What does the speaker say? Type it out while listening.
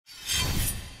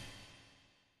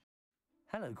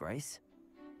Hello, Grace.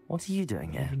 What are you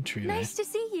doing here? Nice to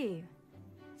see you.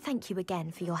 Thank you again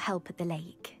for your help at the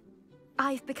lake.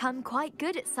 I've become quite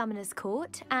good at Summoner's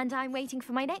Court, and I'm waiting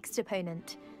for my next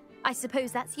opponent. I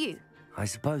suppose that's you. I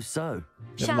suppose so.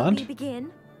 Shall we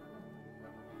begin?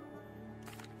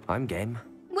 I'm game.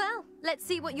 Well, let's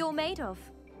see what you're made of.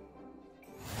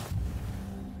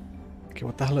 Okay,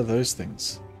 what the hell are those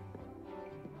things?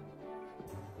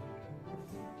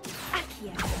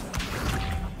 Accio.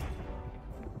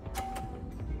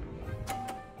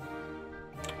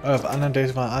 Oh, I've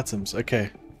unidentified items. Okay.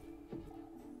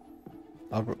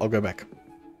 I'll go back.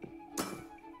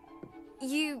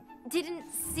 You didn't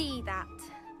see that.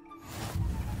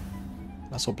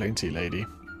 I saw plenty, lady.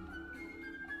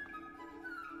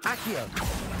 Accio!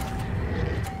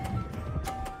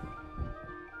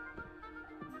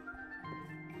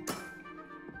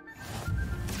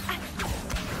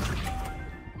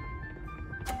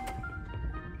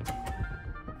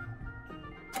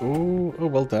 Oh,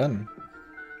 well done.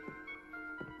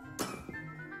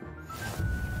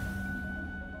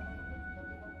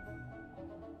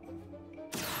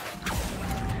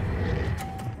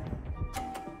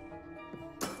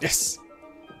 Yes.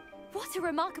 What a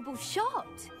remarkable shot.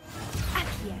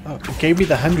 Accio. Oh, it gave me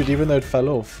the 100 even though it fell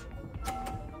off.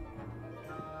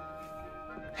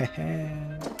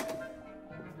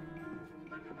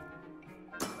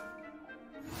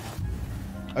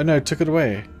 Oh no, it took it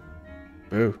away.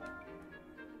 Boo.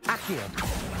 Accio!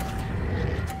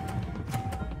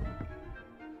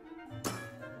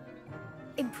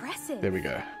 Impressive. There we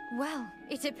go. Well,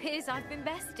 it appears I've been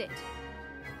bested.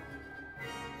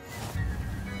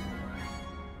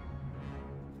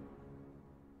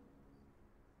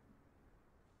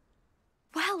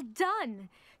 Well done!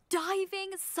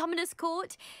 Diving, Summoner's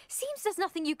Court. Seems there's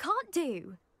nothing you can't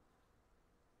do.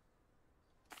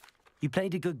 You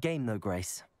played a good game though,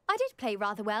 Grace. I did play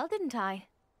rather well, didn't I?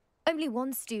 Only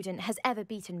one student has ever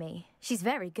beaten me. She's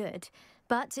very good.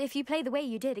 But if you play the way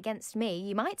you did against me,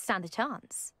 you might stand a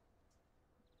chance.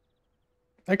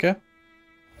 Okay.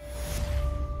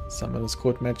 Summoner's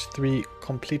Court match 3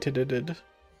 completed.